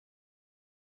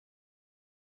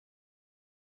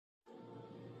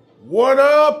What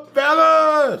up,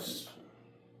 fellas?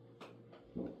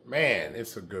 Man,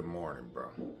 it's a good morning, bro.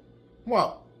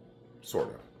 Well, sort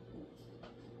of.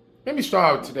 Let me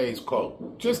start with today's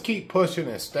quote. Just keep pushing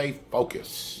and stay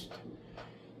focused.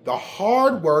 The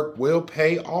hard work will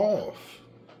pay off.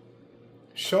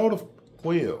 Show the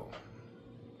wheel.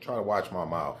 Try to watch my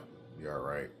mouth. You all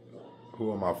right?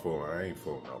 Who am I fooling? I ain't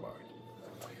fooling nobody.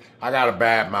 I got a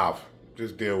bad mouth.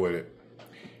 Just deal with it.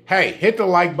 Hey, hit the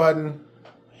like button.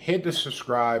 Hit the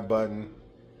subscribe button.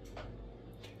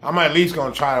 I'm at least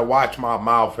going to try to watch my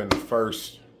mouth in the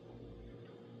first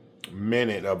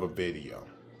minute of a video.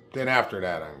 Then after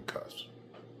that, I can cuss.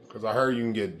 Because I heard you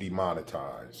can get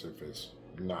demonetized if it's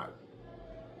not,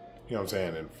 you know what I'm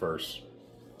saying, in the first,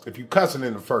 if you cussing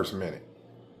in the first minute.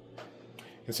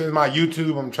 And since my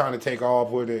YouTube, I'm trying to take off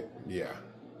with it, yeah.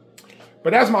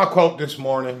 But that's my quote this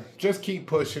morning. Just keep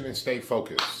pushing and stay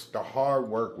focused. The hard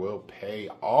work will pay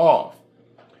off.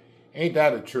 Ain't that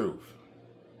the truth?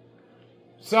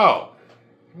 So,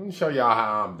 let me show y'all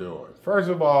how I'm doing. First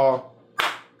of all,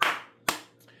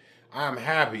 I'm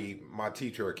happy my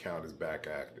teacher account is back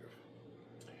active.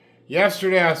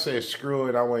 Yesterday I said screw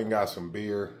it, I went and got some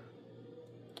beer.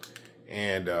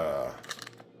 And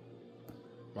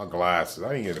my glasses.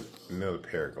 I didn't get another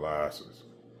pair of glasses.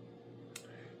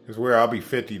 It's where I'll be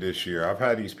 50 this year. I've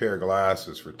had these pair of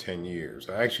glasses for 10 years.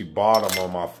 I actually bought them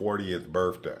on my 40th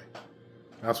birthday.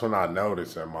 That's when I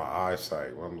noticed that my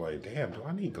eyesight. I'm like, damn, do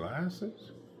I need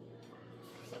glasses?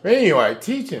 But anyway,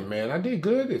 teaching, man. I did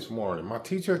good this morning. My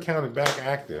teacher account is back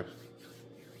active.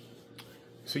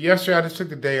 So yesterday I just took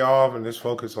the day off and just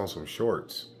focused on some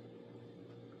shorts.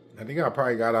 I think I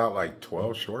probably got out like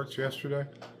 12 shorts yesterday.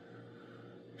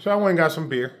 So I went and got some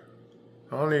beer.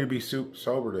 I don't need to be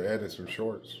sober to edit some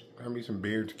shorts. Got me some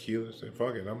beer, tequila. Said,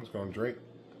 fuck it, I'm just going to drink.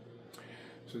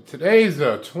 So today's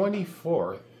the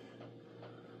 24th.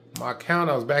 My account,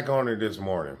 I was back on it this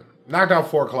morning. Knocked out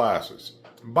 4 classes.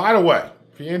 By the way,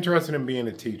 if you're interested in being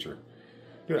a teacher,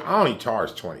 dude, I only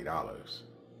charge $20.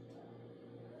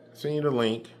 Send you the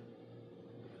link.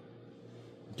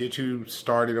 Get you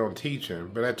started on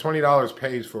teaching. But that $20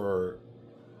 pays for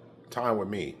time with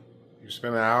me. You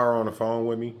spend an hour on the phone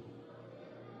with me.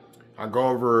 I go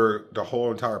over the whole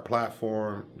entire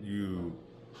platform.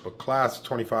 A class is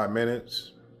 25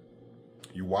 minutes.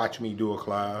 You watch me do a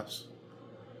class.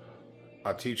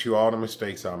 I teach you all the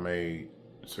mistakes I made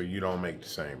so you don't make the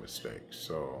same mistakes.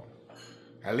 So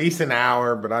at least an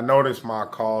hour, but I noticed my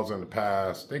calls in the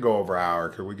past, they go over an hour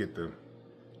because we get to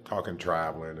talking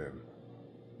traveling and,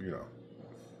 you know,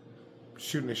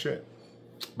 shooting the shit.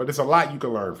 But it's a lot you can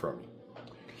learn from me.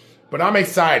 But I'm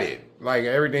excited. Like,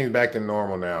 everything's back to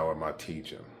normal now with my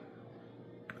teaching.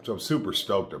 So I'm super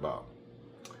stoked about.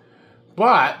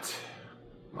 But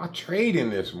my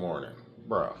trading this morning,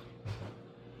 bro.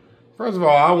 First of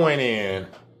all, I went in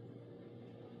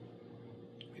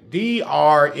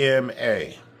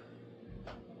DRMA.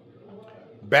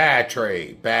 Bad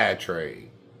trade, bad trade.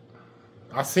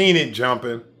 I seen it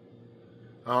jumping.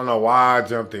 I don't know why I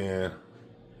jumped in.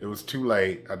 It was too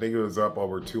late. I think it was up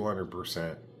over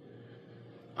 200%.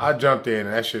 I jumped in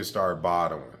and that shit started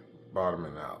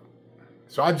bottoming out.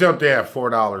 So I jumped in at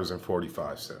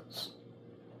 $4.45.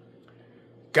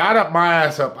 Got up my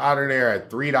ass up out of there at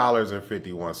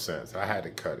 $3.51. I had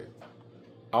to cut it.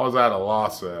 I was at a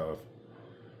loss of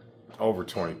over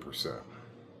 20%.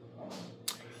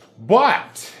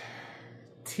 But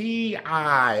TIRX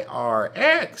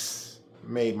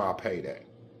made my payday.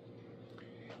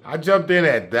 I jumped in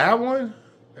at that one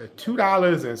at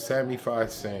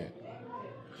 $2.75.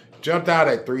 Jumped out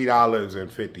at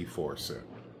 $3.54.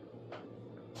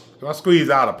 So I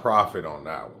squeezed out a profit on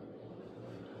that one.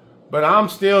 But I'm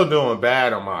still doing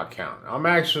bad on my account. I'm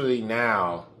actually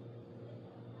now,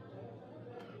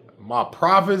 my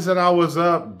profits that I was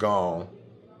up, gone.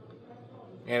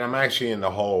 And I'm actually in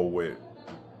the hole with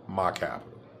my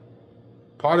capital.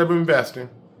 Part of investing.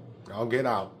 I'll get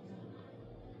out.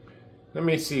 Let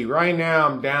me see. Right now,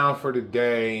 I'm down for the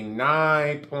day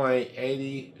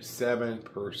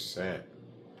 9.87%.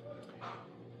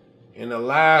 In the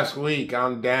last week,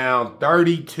 I'm down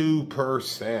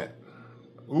 32%.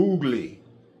 Oogly.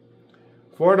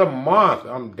 For the month,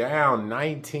 I'm down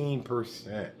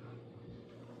 19%.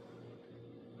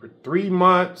 For 3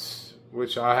 months,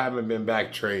 which I haven't been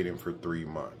back trading for 3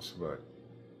 months, but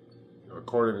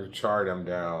according to the chart, I'm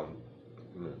down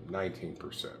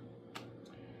 19%.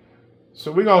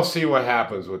 So we're going to see what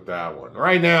happens with that one.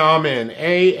 Right now, I'm in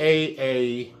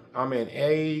AAA. I'm in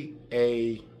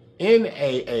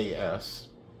NAAS.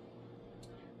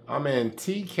 I'm in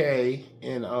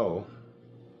TKNO.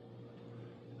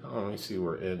 Let me see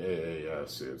where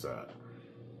NAAS is at.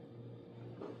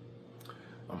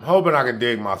 I'm hoping I can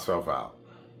dig myself out.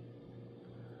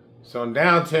 So I'm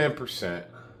down 10%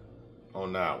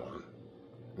 on that one.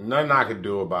 Nothing I can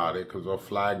do about it because they'll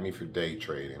flag me for day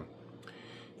trading.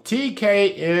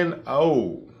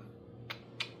 TKNO.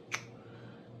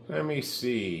 Let me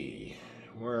see.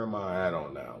 Where am I at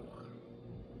on that one?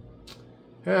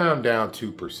 Yeah, I'm down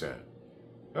 2%.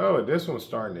 Oh, this one's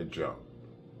starting to jump.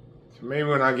 So maybe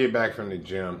when I get back from the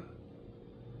gym,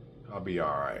 I'll be all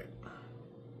right.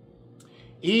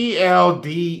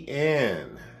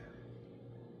 ELDN.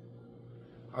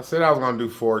 I said I was going to do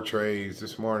 4 trades.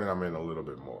 This morning I'm in a little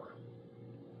bit more.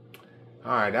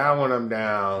 All right, that one I'm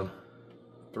down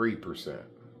 3%.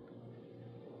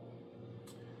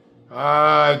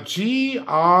 GRI.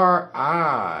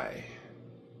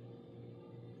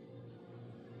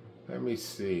 Let me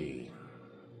see.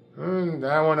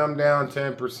 That one I'm down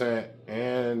 10%.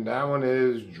 And that one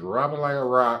is dropping like a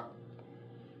rock.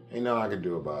 Ain't nothing I can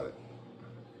do about it.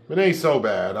 It ain't so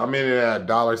bad. I'm in it at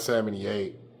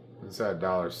 $1.78. It's at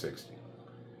 $1.60.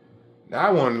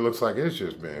 That one looks like it's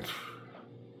just been.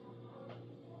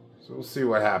 So we'll see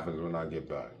what happens when I get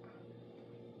back.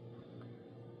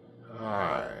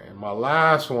 Alright, my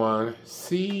last one,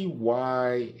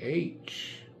 CYH.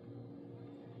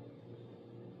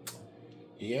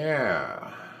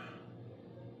 Yeah.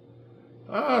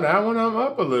 Oh, that one I'm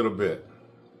up a little bit.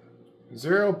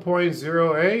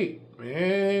 0.08.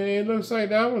 Man, it looks like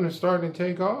that one is starting to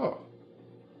take off.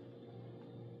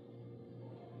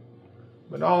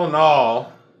 But all in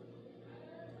all,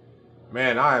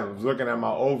 man, I was looking at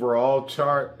my overall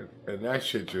chart, and that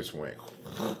shit just went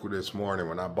this morning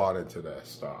when I bought into that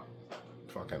stock.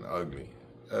 Fucking ugly.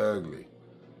 Ugly.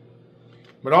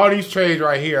 But all these trades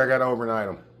right here, I got to overnight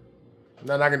them.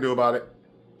 Nothing I can do about it.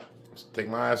 Just take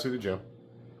my ass to the gym.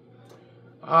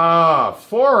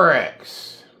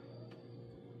 Forex.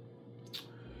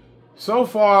 So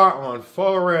far on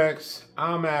Forex,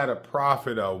 I'm at a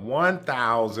profit of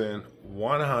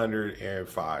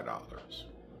 $1,105.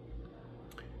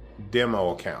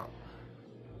 Demo account.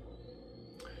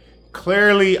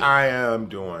 Clearly, I am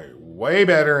doing way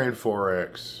better in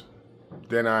Forex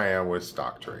than I am with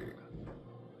stock trading.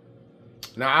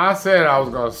 Now, I said I was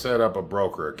going to set up a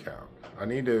broker account. I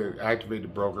need to activate the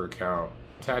broker account,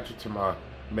 attach it to my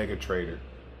Mega Trader.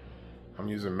 I'm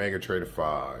using Mega Trader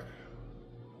 5.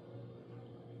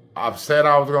 I've said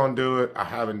I was going to do it. I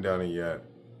haven't done it yet.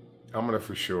 I'm going to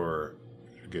for sure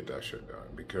get that shit done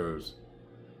because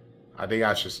I think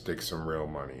I should stick some real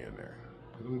money in there.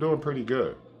 I'm doing pretty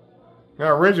good.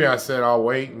 Now, originally I said I'll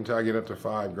wait until I get up to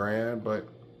 $5,000, but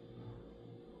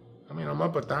I mean, I'm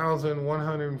up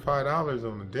 $1,105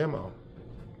 on the demo.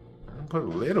 I'll put a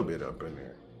little bit up in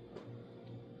there.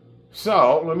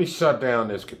 So, let me shut down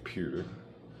this computer.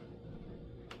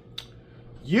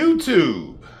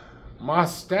 YouTube. My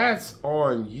stats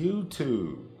on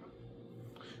YouTube.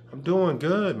 I'm doing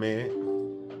good, man.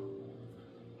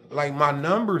 Like my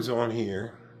numbers on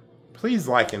here. Please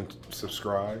like and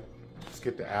subscribe. Let's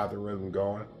get the algorithm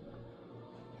going.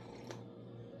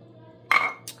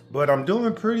 But I'm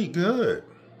doing pretty good.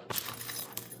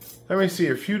 Let me see.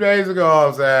 A few days ago I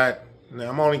was at, now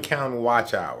I'm only counting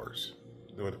watch hours,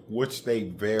 which they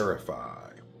verify.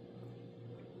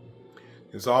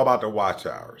 It's all about the watch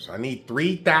hours. I need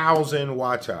 3,000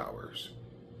 watch hours.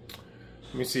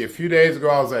 Let me see. A few days ago,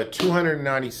 I was at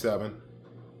 297.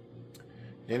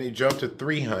 Then it jumped to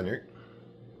 300.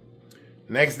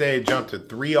 Next day, it jumped to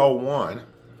 301.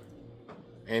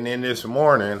 And then this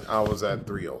morning, I was at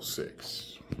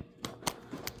 306.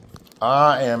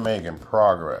 I am making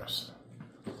progress.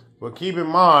 But keep in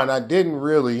mind, I didn't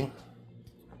really...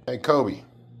 Hey, Kobe.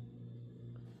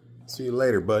 See you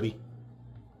later, buddy.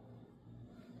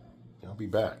 I'll be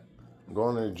back. I'm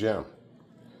going to the gym.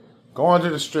 Going to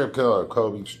the strip club,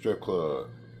 Kobe strip club.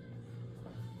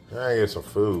 I get some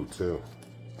food too.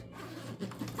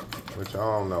 Which I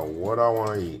don't know what I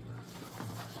want to eat.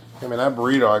 I mean, that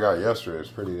burrito I got yesterday is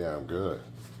pretty damn good.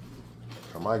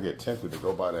 I might get tempted to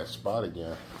go by that spot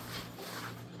again.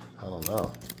 I don't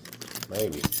know.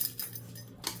 Maybe.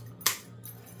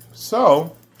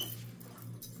 So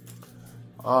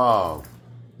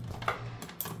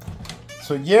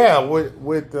yeah,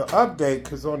 with the update,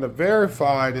 because on the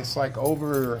verified, it's like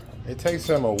over, it takes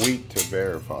them a week to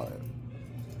verify it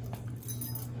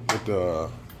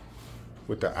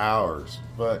with the hours.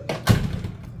 But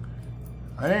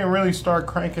I didn't really start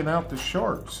cranking out the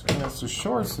shorts, and it's the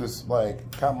shorts that's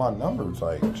like got my numbers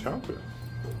like jumping.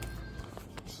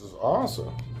 This is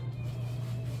awesome,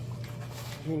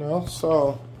 you know.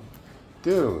 So,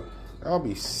 dude, I'll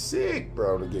be sick,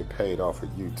 bro, to get paid off of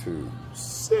YouTube.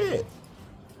 Sick.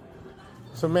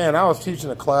 So, man, I was teaching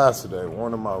a class today,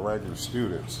 one of my regular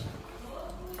students.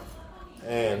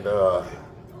 And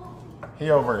he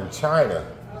over in China.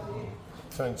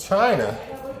 So in China,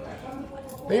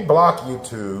 they block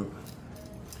YouTube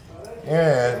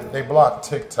and they block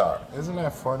TikTok. Isn't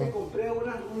that funny?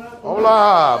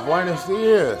 Hola, buenos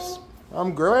dias.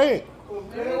 I'm great.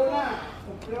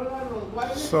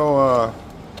 So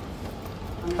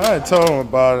I had told him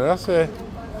about it. I said,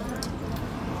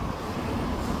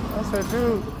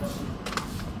 dude,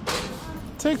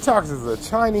 TikTok is a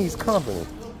Chinese company.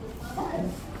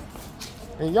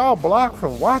 And y'all blocked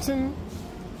from watching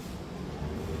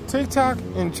TikTok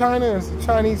in China as a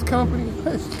Chinese company?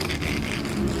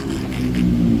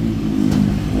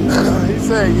 He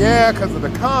said, yeah, because of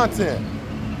the content.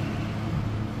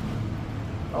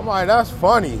 I'm like, that's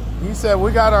funny. He said,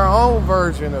 we got our own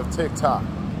version of TikTok.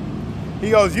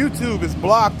 He goes, YouTube is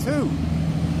blocked too.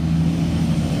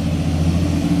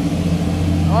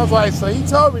 I was like, so he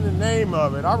told me the name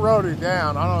of it. I wrote it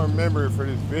down. I don't remember it for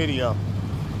this video.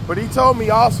 But he told me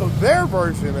also their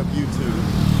version of YouTube.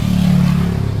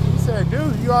 He said,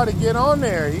 dude, you ought to get on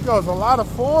there. He goes, a lot of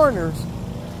foreigners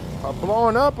are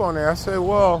blowing up on there. I said,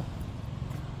 well,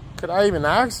 could I even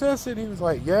access it? He was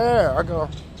like, yeah. I go,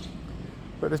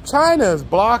 but if China is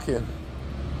blocking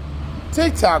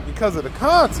TikTok because of the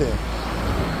content,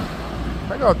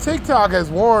 I go, TikTok has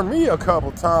warned me a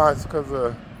couple times because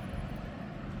of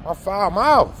my foul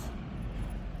mouth.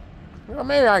 You know,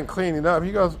 maybe I can clean it up.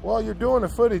 He goes, well, you're doing the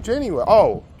footage anyway.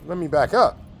 Oh, let me back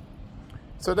up.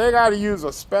 So they got to use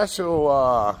a special,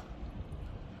 I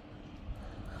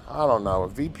don't know, a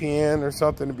VPN or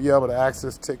something to be able to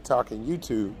access TikTok and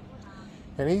YouTube.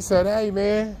 And he said, hey,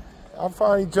 man, I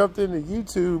finally jumped into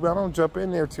YouTube. I don't jump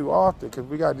in there too often because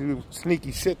we got to do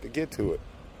sneaky shit to get to it.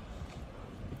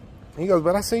 He goes,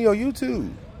 but I see your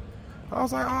YouTube. I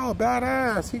was like, oh,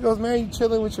 badass. He goes, man, you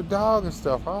chilling with your dog and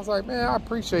stuff. I was like, man, I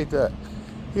appreciate that.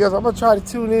 He goes, I'm going to try to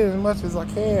tune in as much as I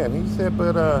can. He said,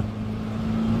 but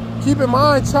keep in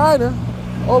mind, China,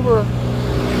 over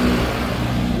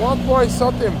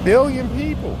 1-point-something billion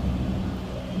people.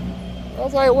 I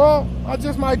was like, well, I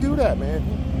just might do that, man.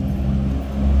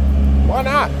 Why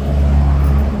not?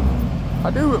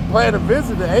 I do plan to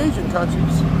visit the Asian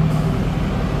countries.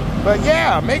 But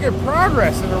yeah, making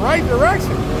progress in the right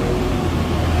direction, man.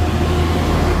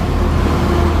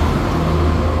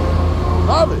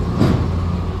 Love it.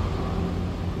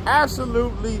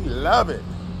 Absolutely love it.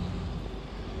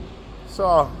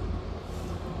 So,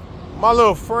 my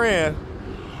little friend,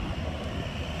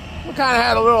 we kind of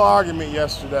had a little argument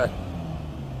yesterday.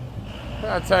 I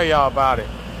gotta tell y'all about it.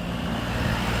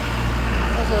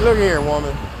 I said, look here,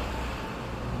 woman.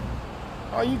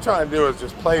 All you trying to do is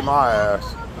just play my ass.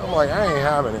 I'm like, I ain't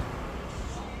having it.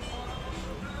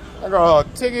 I go, a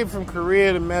ticket from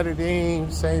Korea to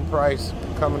Medellin, same price,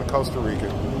 coming to Costa Rica.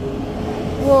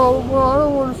 Well, I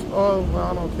don't want to, well,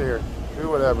 I don't care. Do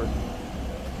whatever.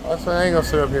 I said, I ain't gonna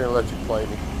sit up here and let you play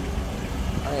me.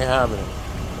 I ain't having it.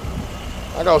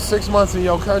 I go, 6 months in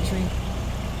your country,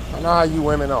 I know how you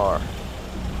women are.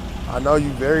 I know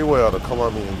you very well, the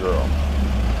Colombian girl.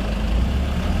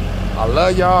 I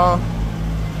love y'all,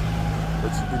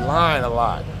 but you be lying a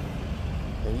lot.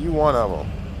 And you one of them.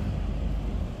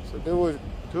 So do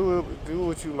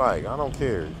what you like. I don't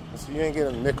care. So you ain't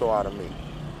getting a nickel out of me.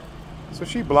 So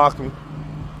she blocked me.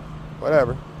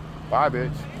 Whatever. Bye,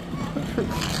 bitch.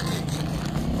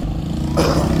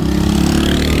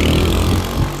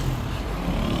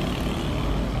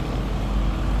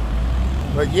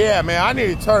 But yeah, man, I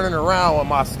need to turn it around with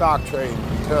my stock trading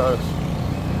because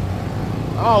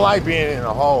I don't like being in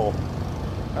a hole.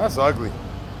 That's ugly.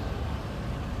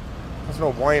 That's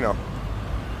no bueno.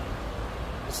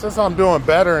 Since I'm doing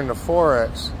better in the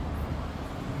Forex,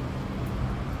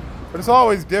 but it's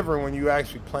always different when you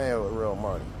actually playing with real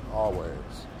money. Always.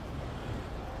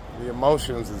 The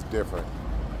emotions is different.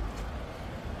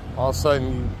 All of a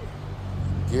sudden you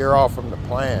gear off from the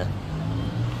plan.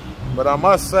 But I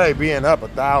must say, being up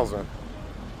 1,000,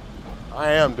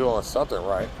 I am doing something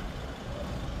right.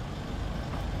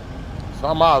 So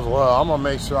I might as well. I'm gonna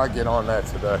make sure I get on that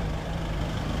today.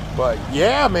 But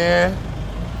yeah, man,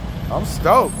 I'm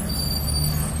stoked.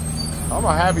 I'm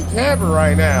a happy camper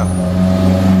right now.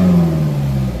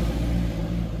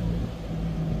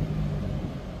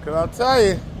 Cause I'll tell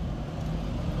you,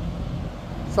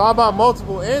 it's all about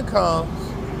multiple incomes.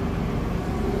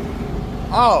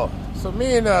 Oh, so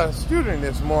me and a student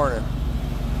this morning,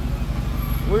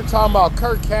 we were talking about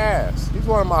Kurt Cass. He's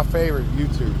one of my favorite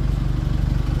YouTubers.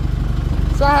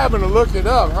 So I happened to look it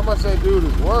up, how much that dude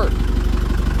is worth.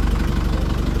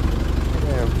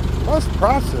 Man, much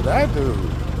props to that dude.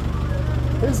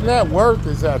 His net worth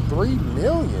is at $3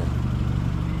 million.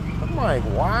 I'm like,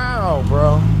 wow,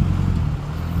 bro.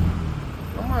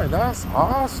 I'm like, that's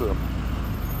awesome.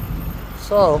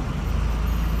 So,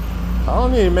 I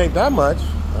don't need to make that much.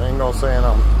 I ain't gonna say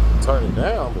I'm turning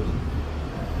down, but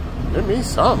give me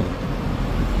something.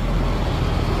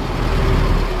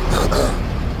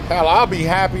 Hell, I'll be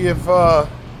happy if I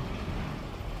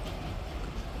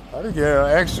could get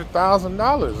an extra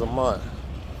 $1,000 a month.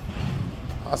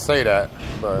 I say that,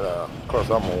 but of course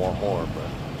I'm gonna want more, but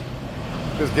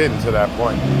just getting to that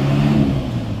point.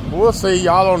 We'll see.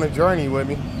 Y'all on the journey with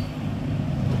me.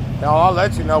 Now I'll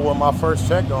let you know what my first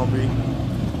check gonna be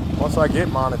once I get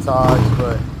monetized,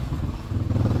 but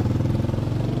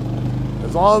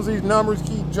as long as these numbers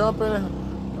keep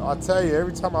jumping, I'll tell you,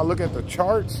 every time I look at the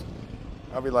charts,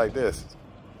 I'll be like this.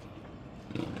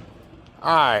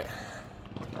 Alright,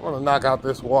 I'm gonna knock out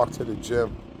this walk to the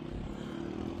gym.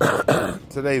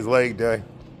 Today's leg day.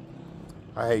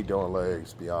 I hate doing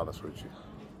legs, to be honest with you.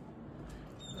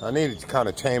 I need to kind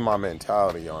of change my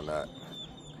mentality on that.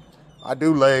 I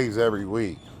do legs every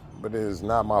week, but it is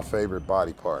not my favorite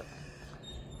body part.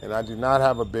 And I do not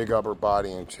have a big upper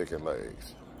body and chicken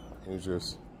legs. It's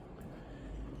just,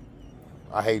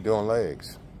 I hate doing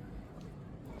legs.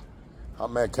 I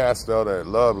met cats though that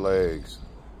love legs.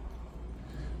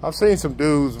 I've seen some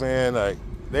dudes, man, like,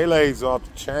 they legs off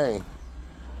the chain.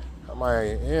 I'm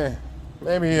like, yeah,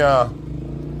 maybe if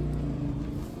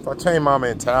I change my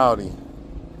mentality.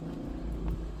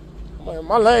 Like,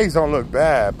 my legs don't look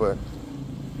bad, but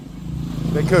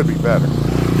they could be better.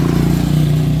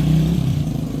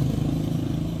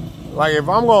 Like, if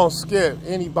I'm gonna skip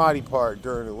any body part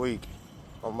during the week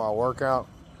on my workout,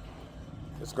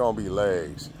 it's gonna be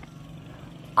legs.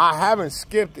 I haven't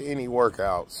skipped any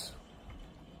workouts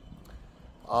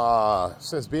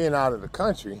since being out of the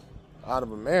country, out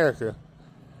of America,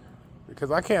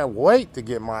 because I can't wait to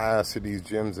get my ass to these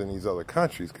gyms in these other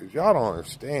countries, because y'all don't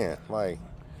understand. Like,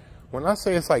 when I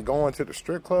say it's like going to the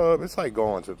strip club, it's like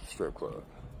going to the strip club.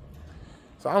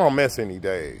 So I don't miss any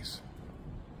days.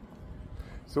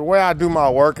 So the way I do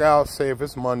my workouts, say if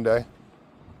it's Monday,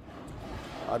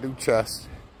 I do chest.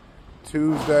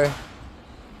 Tuesday,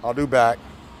 I'll do back.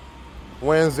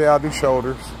 Wednesday, I'll do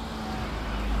shoulders.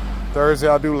 Thursday,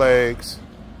 I'll do legs.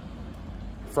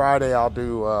 Friday, I'll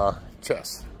do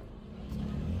chest.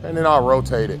 And then I'll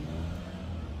rotate it.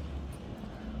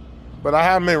 But I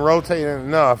haven't been rotating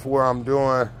enough where I'm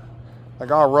doing,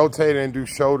 like, I'll rotate and do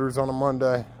shoulders on a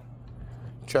Monday,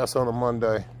 chest on a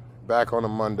Monday, back on a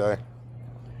Monday,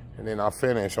 and then I'll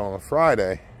finish on a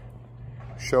Friday,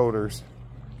 shoulders,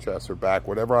 chest, or back,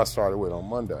 whatever I started with on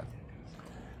Monday.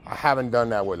 I haven't done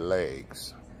that with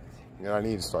legs. You know, I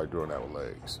need to start doing that with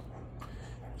legs.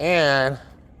 And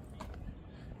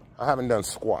I haven't done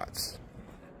squats.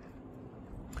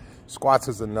 Squats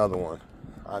is another one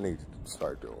I need to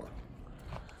start doing.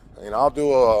 And I'll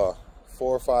do a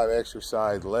 4 or 5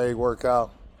 exercise leg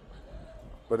workout,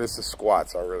 but it's the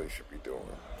squats I really should be doing.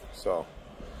 So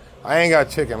I ain't got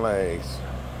chicken legs,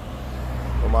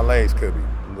 but my legs could be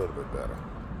a little bit better.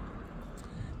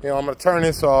 You know, I'm gonna turn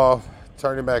this off,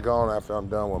 turn it back on after I'm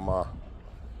done with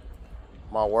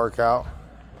my workout,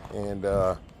 and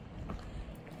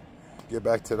get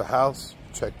back to the house,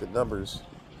 check the numbers.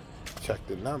 Check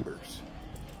the numbers.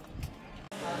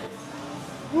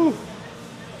 Whew.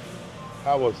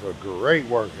 That was a great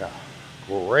workout.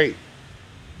 Great.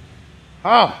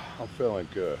 Ah, I'm feeling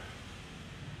good.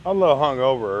 I'm a little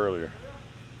hungover earlier.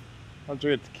 I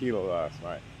drank tequila last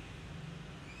night.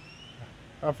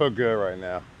 I feel good right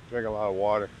now. Drink a lot of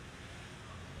water.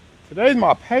 Today's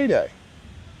my payday.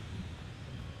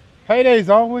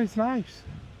 Payday's always nice.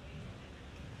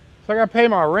 So I gotta pay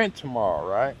my rent tomorrow,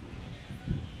 right?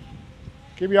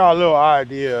 Give y'all a little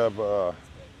idea of the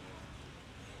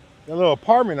little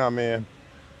apartment I'm in.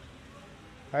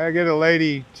 I gotta get a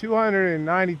lady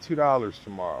 $292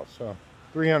 tomorrow, so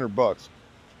 $300.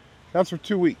 That's for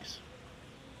 2 weeks.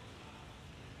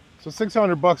 So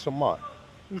 $600 a month.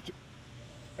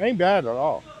 Ain't bad at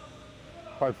all,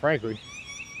 quite frankly.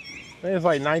 I think it's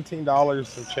like $19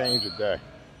 some change a day.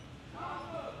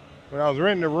 When I was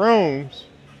renting the rooms,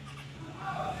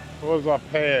 what was I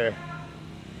paying?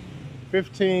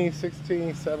 $15,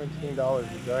 $16, $17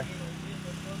 a day.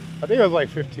 I think it was like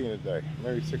 15 a day,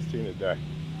 maybe 16 a day.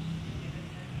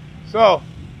 So,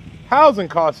 housing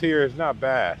costs here is not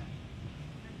bad.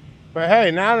 But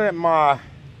hey, now that my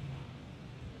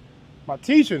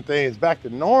teaching thing is back to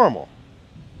normal,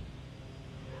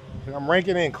 and I'm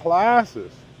ranking in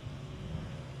classes,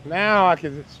 now I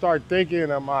can start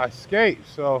thinking of my escape.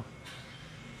 So,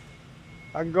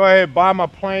 I can go ahead and buy my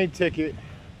plane ticket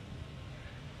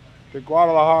to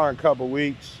Guadalajara in a couple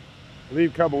weeks.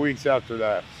 Leave a couple weeks after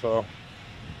that. So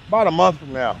about a month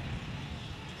from now.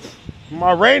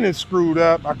 My rating screwed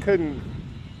up. I couldn't,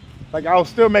 like, I was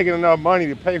still making enough money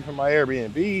to pay for my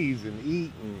Airbnbs and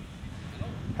eat and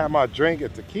have my drink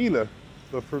at tequila.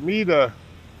 But for me to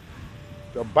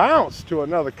bounce to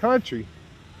another country,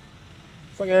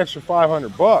 it's like an extra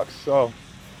 $500. So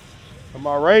with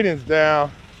my ratings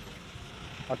down,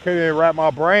 I couldn't even wrap my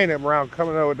brain around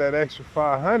coming up with that extra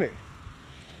 500.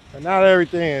 And now that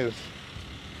everything is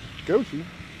Gucci,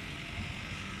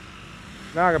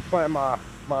 now I can plan my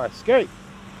escape.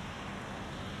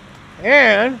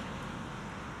 And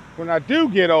when I do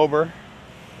get over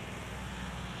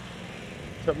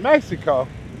to Mexico,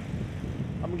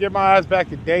 I'm gonna get my ass back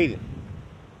to dating.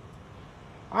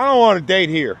 I don't want to date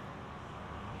here.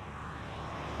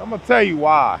 I'm gonna tell you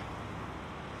why.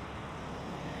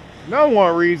 Number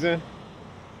one reason,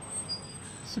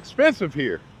 it's expensive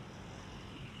here.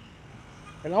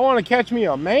 And I want to catch me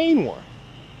a main one.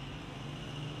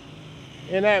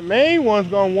 And that main one's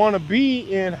gonna want to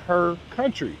be in her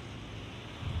country.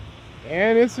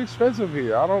 And it's expensive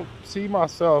here. I don't see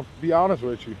myself, be honest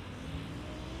with you,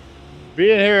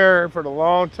 being here for the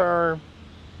long term.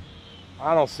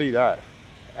 I don't see that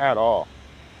at all.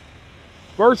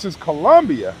 Versus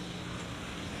Colombia.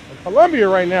 And Colombia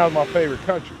right now is my favorite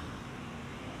country.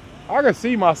 I can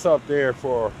see myself there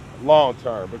for long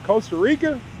term. But Costa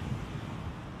Rica,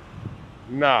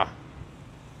 nah.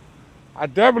 I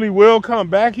definitely will come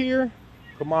back here,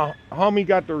 because my homie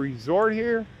got the resort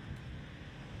here.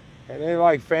 And they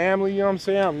like family, you know what I'm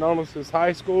saying? I've known them since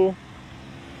high school.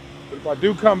 But if I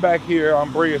do come back here,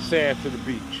 I'm bringing sand to the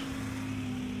beach.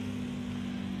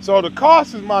 So the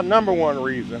cost is my number one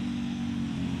reason.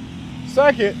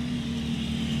 Second,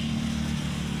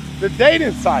 the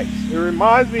dating sites. It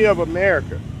reminds me of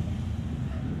America.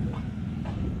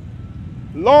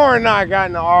 Lauren and I got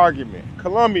in an argument.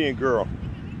 Colombian girl.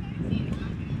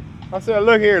 I said,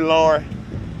 look here, Lauren.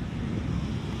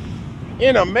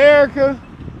 In America,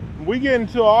 we get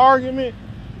into an argument,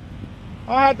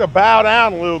 I have to bow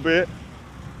down a little bit,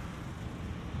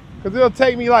 because it'll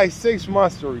take me like 6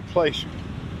 months to replace you.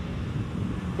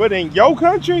 But in your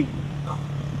country,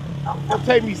 it'll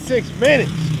take me 6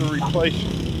 minutes to replace you.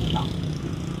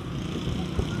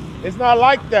 It's not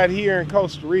like that here in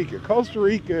Costa Rica. Costa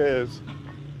Rica is,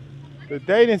 the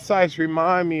dating sites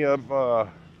remind me of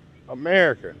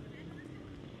America.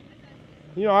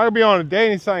 You know, I could be on a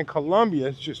dating site in Colombia,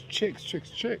 it's just chicks, chicks,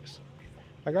 chicks.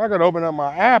 Like, I could open up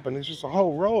my app and it's just a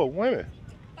whole row of women.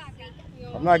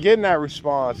 I'm not getting that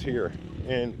response here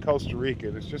in Costa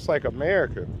Rica. It's just like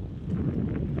America.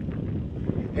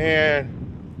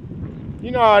 And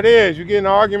you know how it is. You get in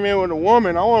an argument with a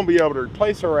woman, I want to be able to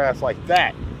replace her ass like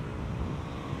that.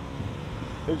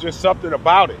 There's just something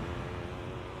about it.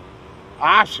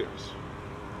 Options.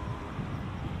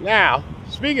 Now,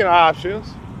 speaking of options,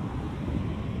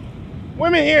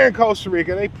 women here in Costa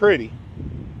Rica, they pretty,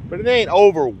 but it ain't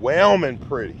overwhelming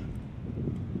pretty.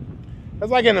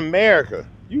 That's like in America.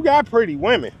 You got pretty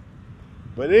women,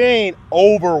 but it ain't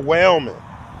overwhelming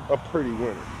of pretty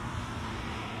women.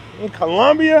 In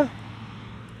Colombia,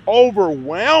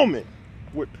 overwhelming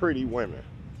with pretty women.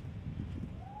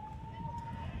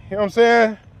 You know what I'm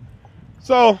saying?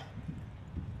 So,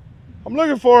 I'm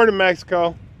looking forward to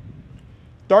Mexico.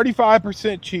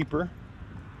 35% cheaper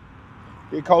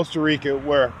in Costa Rica,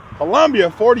 where Colombia,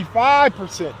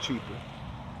 45% cheaper.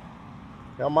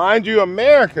 Now, mind you,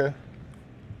 America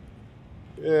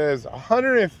is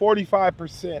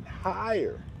 145%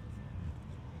 higher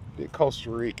than Costa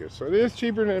Rica. So it is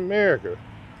cheaper than America.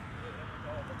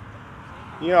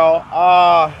 You know,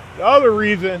 the other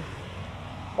reason,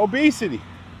 obesity.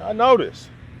 I noticed.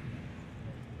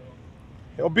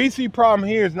 The obesity problem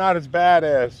here is not as bad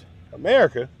as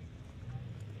America,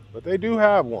 but they do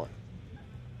have one.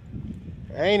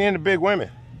 I ain't into big women.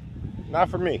 Not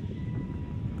for me.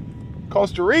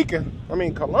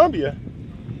 Colombia,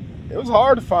 it was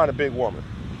hard to find a big woman.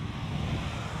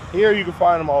 Here you can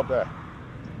find them all day.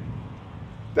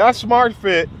 That Smart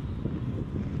Fit,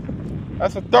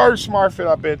 that's the third Smart Fit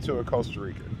I've been to in Costa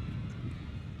Rica.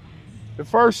 The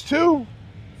first two,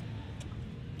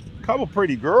 a couple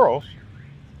pretty girls,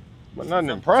 but nothing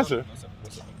impressive.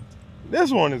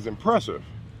 This one is impressive.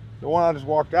 The one I just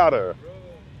walked out of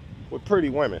with pretty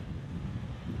women.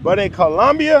 But in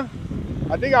Colombia,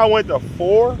 I think I went to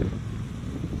 4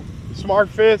 Smart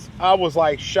Fits. I was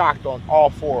like shocked on all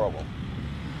 4 of them.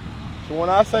 So when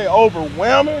I say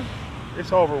overwhelming,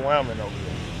 it's overwhelming over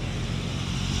there.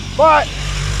 But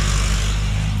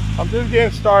I'm just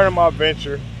getting started on my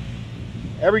venture.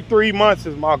 Every 3 months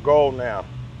is my goal now.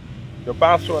 to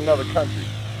bounce to another country.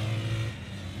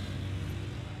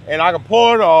 And I can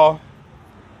pull it off,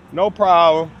 no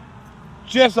problem,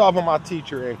 just off of my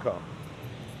teacher income.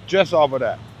 Just off of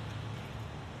that.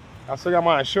 I still got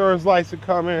my insurance license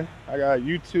coming. I got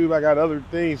YouTube, I got other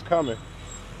things coming.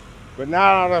 But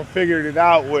now I done figured it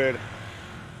out with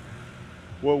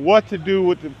what to do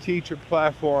with the teacher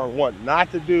platform, what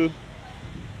not to do.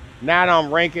 Now that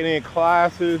I'm ranking in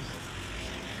classes,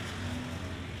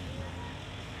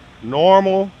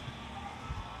 normal,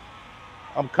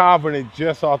 I'm confident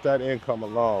just off that income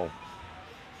alone,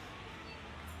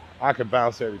 I could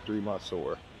bounce every 3 months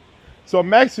somewhere. So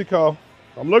Mexico,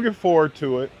 I'm looking forward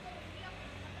to it.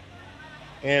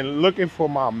 And looking for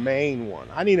my main one.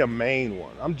 I need a main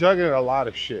one. I'm juggling a lot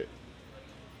of shit.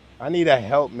 I need a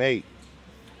helpmate.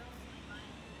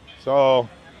 So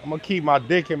I'm gonna keep my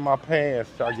dick in my pants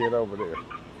till I get over there.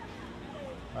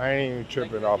 I ain't even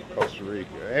tripping off Costa Rica.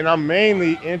 And I'm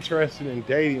mainly interested in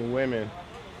dating women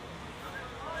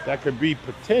that could be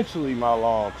potentially my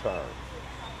long term.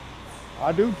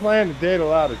 I do plan to date a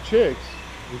lot of chicks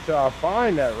until I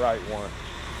find that right one.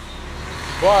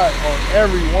 But on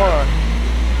every one,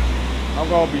 I'm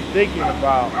gonna be thinking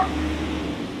about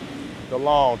the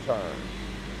long term.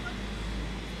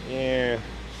 And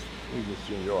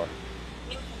Junior.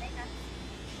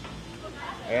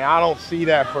 And I don't see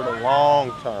that for the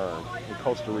long term in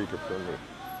Costa Rica for me.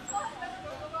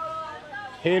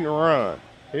 Hit and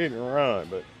run,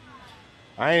 but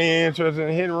I ain't interested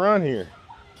in hit and run here.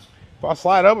 If I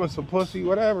slide up with some pussy,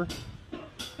 whatever.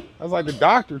 That's like the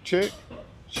doctor chick.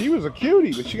 She was a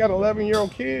cutie, but she got an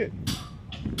 11-year-old kid.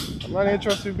 I'm not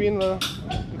interested in being the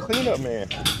cleanup man.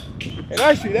 And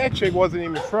actually, that chick wasn't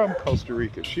even from Costa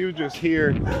Rica. She was just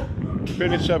here to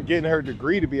finish up getting her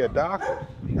degree to be a doctor.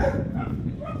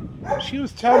 She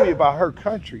was telling me about her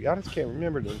country. I just can't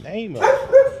remember the name of it.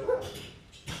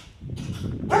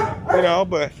 You know,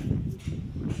 but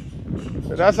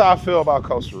that's how I feel about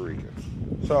Costa Rica.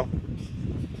 So,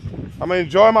 I'm going to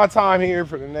enjoy my time here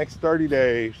for the next 30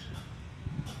 days.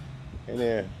 And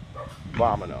then,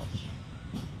 vamonos.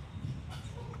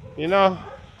 You know,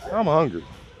 I'm hungry.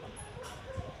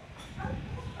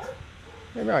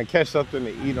 Maybe I can catch something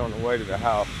to eat on the way to the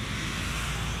house.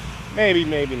 Maybe,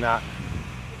 maybe not.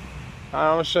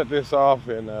 I'm gonna shut this off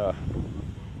and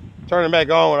turn it back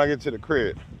on when I get to the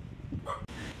crib.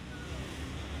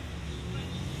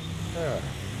 Yeah.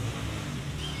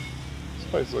 This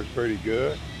place looks pretty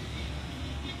good.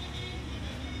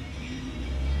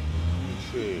 Let's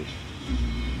see.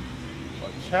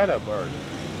 Cheddar burger.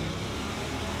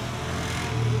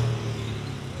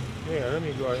 Yeah, let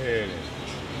me go ahead and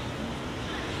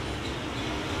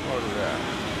order that.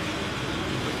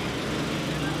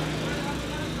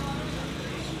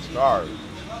 I'm starving.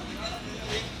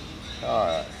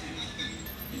 Alright.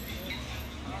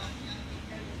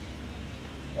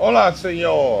 Hola,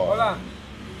 señor. Hola.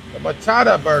 The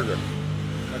machada burger.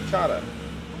 Machada.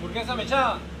 Hamburguesa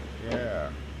mechada. Yeah.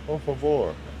 Por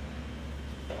favor.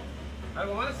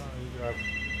 ¿Algo más? You got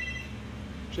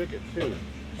chicken too.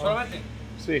 Solamente.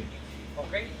 See.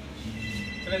 Ok.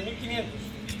 3,500.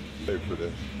 Pay for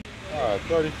this. Alright,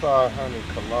 3,500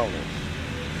 colones.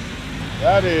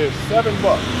 That is $7. $7.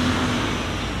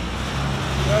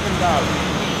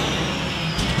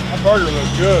 That burger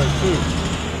looks good too.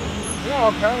 There's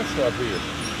all kind of stuff here.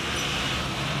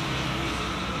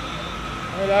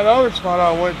 And that other spot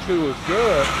I went to was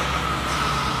good.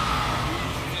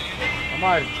 I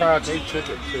might have tried their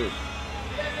chicken too.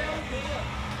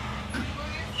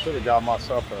 Should have got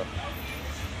myself a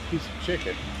piece of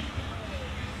chicken.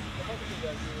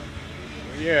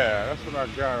 Yeah, that's what I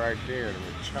got right there, the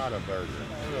machada burger.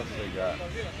 What else they got?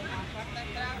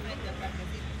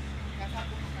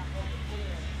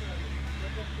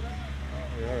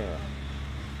 Oh, yeah.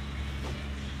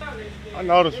 I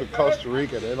noticed with Costa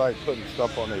Rica, they like putting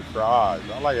stuff on their fries.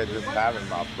 I like it just having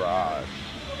my fries.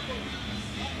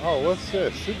 Oh, what's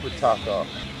this? Super taco.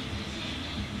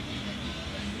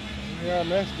 We got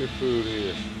Mexican food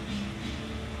here.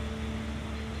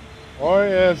 Oh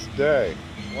yes, day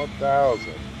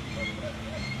 1,000.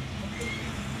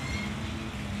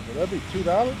 Will that be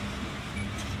 $2?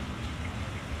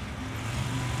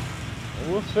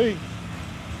 And we'll see.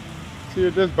 See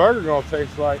what this burger gonna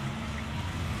taste like.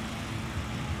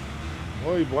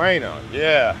 Muy bueno.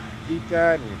 Yeah, eat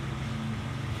that and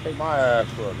take my ass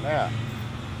for a nap.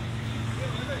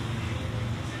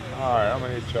 All right, I'm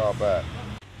gonna hit y'all back.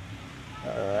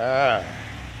 All right.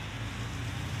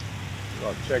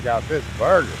 Gonna check out this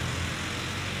burger.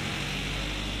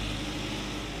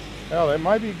 Hell, it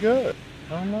might be good.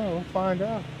 I don't know. We'll find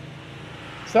out.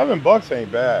 $7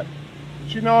 ain't bad.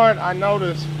 But you know what? I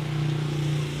noticed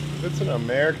If it's an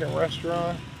American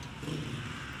restaurant,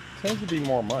 it tends to be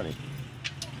more money.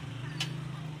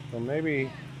 So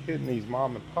maybe hitting these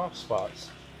mom and pop spots.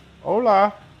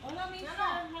 Hola. Hola, mister.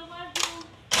 How are you?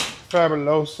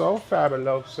 Fabuloso,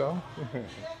 fabuloso.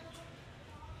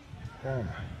 I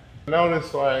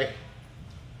noticed, like,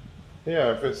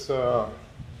 yeah, if it's a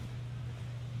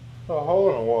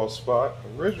hole-in-the-wall spot,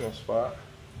 original spot,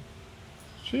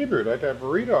 it's cheaper. Like that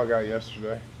burrito I got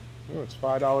yesterday. Ooh, it's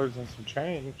 $5 and some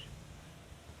change.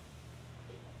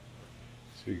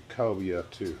 See Kobe up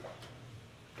too.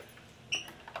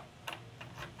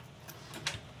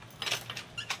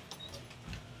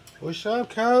 What's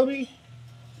up, Kobe?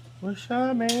 What's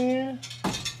up, man?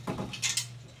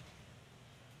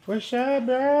 What's up,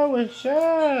 bro? What's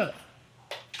up?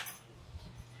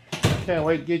 Can't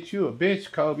wait to get you a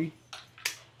bitch, Kobe.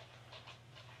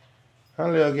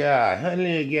 Hi, little guy. Hi,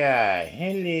 little guy.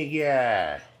 Hey, little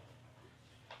guy.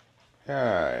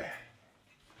 Hi.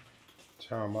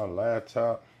 Turn on my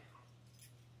laptop.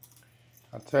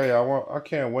 I tell you, I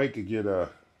can't wait to get a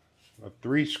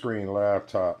 3-screen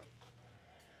laptop.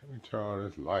 Let me turn on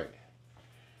this light.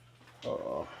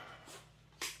 Uh-oh.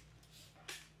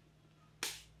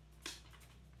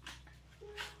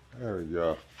 There we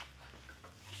go.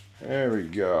 There we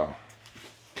go.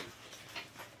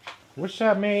 What's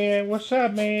up, man? What's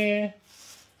up, man?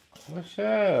 What's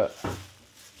up?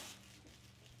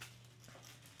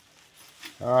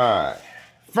 Alright.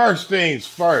 First things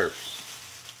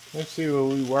first. Let's see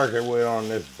what we working with on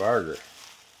this burger.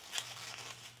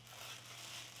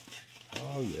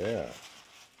 Oh, yeah.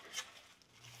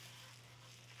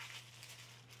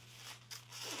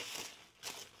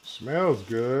 Smells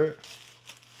good.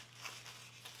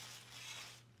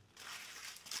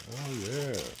 Oh,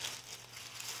 yeah.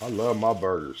 I love my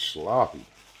burgers sloppy.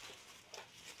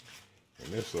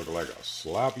 And this looks like a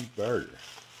sloppy burger.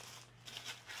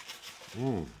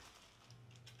 Mmm.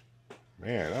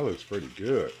 Man, that looks pretty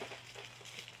good.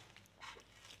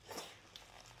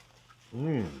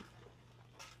 Mmm.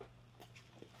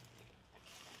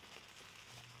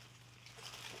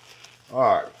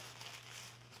 Alright.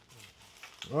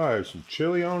 Alright, some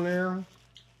chili on there.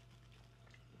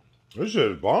 This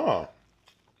is bomb.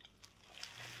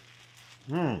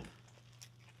 Mmm.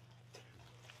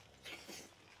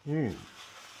 Mmm.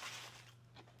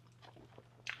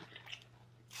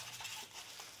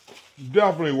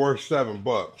 Definitely worth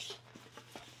 $7.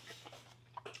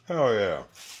 Hell yeah.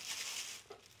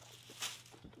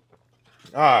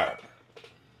 Alright.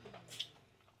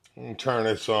 Let me turn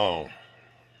this on.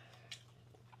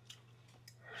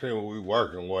 See what we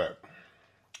working with.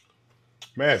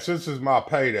 Man, since it's my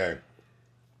payday,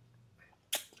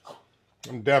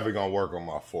 I'm definitely gonna work on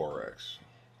my Forex.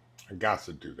 I got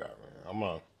to do that,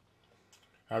 man.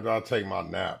 After I take my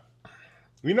nap.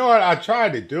 You know what? I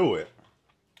tried to do it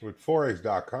with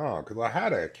Forex.com because I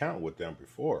had an account with them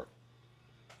before.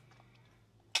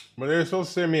 But they were supposed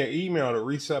to send me an email to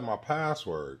reset my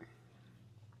password.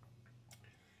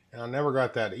 And I never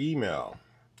got that email.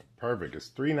 Perfect. It's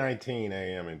 3:19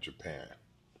 a.m. in Japan.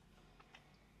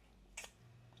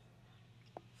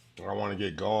 I want to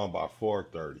get going by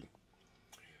 4:30.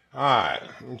 Alright,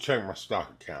 let me check my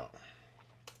stock account.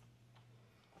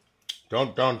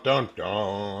 Dun dun dun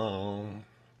dun.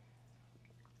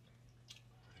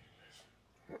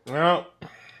 Well,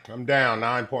 I'm down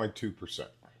 9.2%.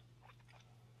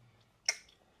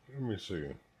 Let me see.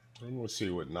 Let me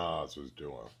see what Nas was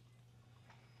doing.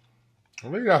 I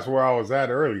think that's where I was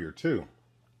at earlier, too.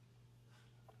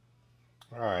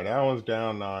 Alright, that one's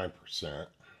down 9%.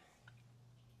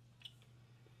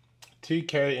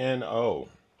 TKNO.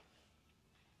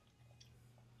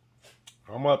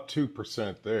 I'm up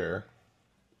 2% there.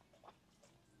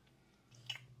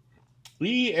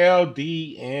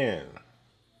 ELDN.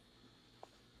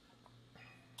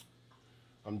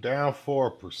 I'm down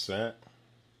 4%.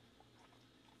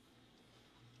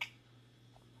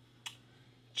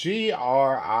 GRI.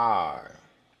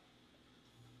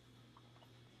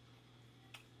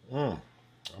 I'm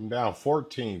down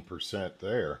 14%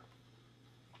 there.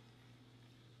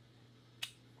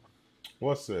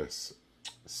 What's this?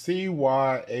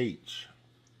 CYH.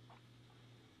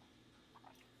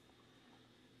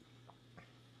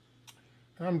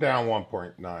 I'm down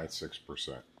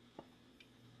 1.96%.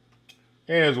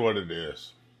 Here's what it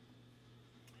is.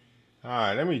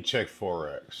 Alright, let me check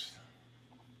Forex.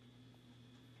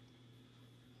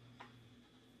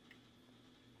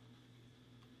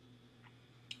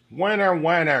 Winner,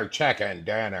 winner, chicken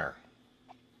dinner.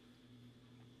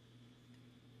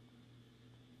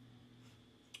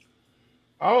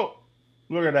 Oh,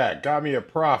 look at that. Got me a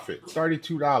profit.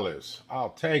 $32.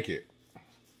 I'll take it.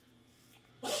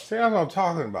 See, that's what I'm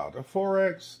talking about. The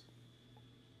Forex.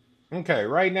 Okay,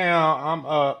 right now I'm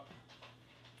up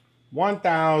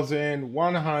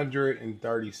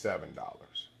 $1,137.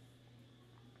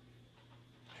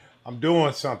 I'm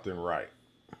doing something right.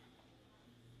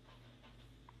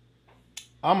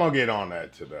 I'm going to get on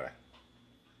that today.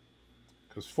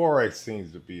 Because Forex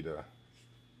seems to be the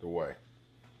way.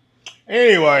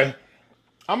 Anyway,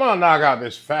 I'm going to knock out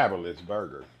this fabulous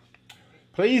burger.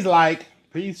 Please like,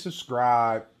 please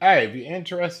subscribe. Hey, if you're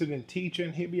interested in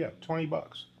teaching, hit me up. $20.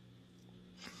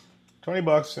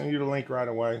 $20, send you the link right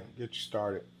away. Get you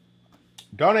started.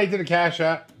 Donate to the Cash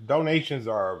App. Donations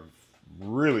are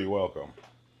really welcome.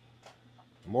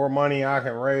 The more money I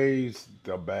can raise,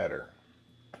 the better.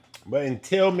 But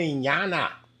until mañana,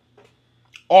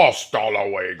 hasta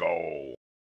luego.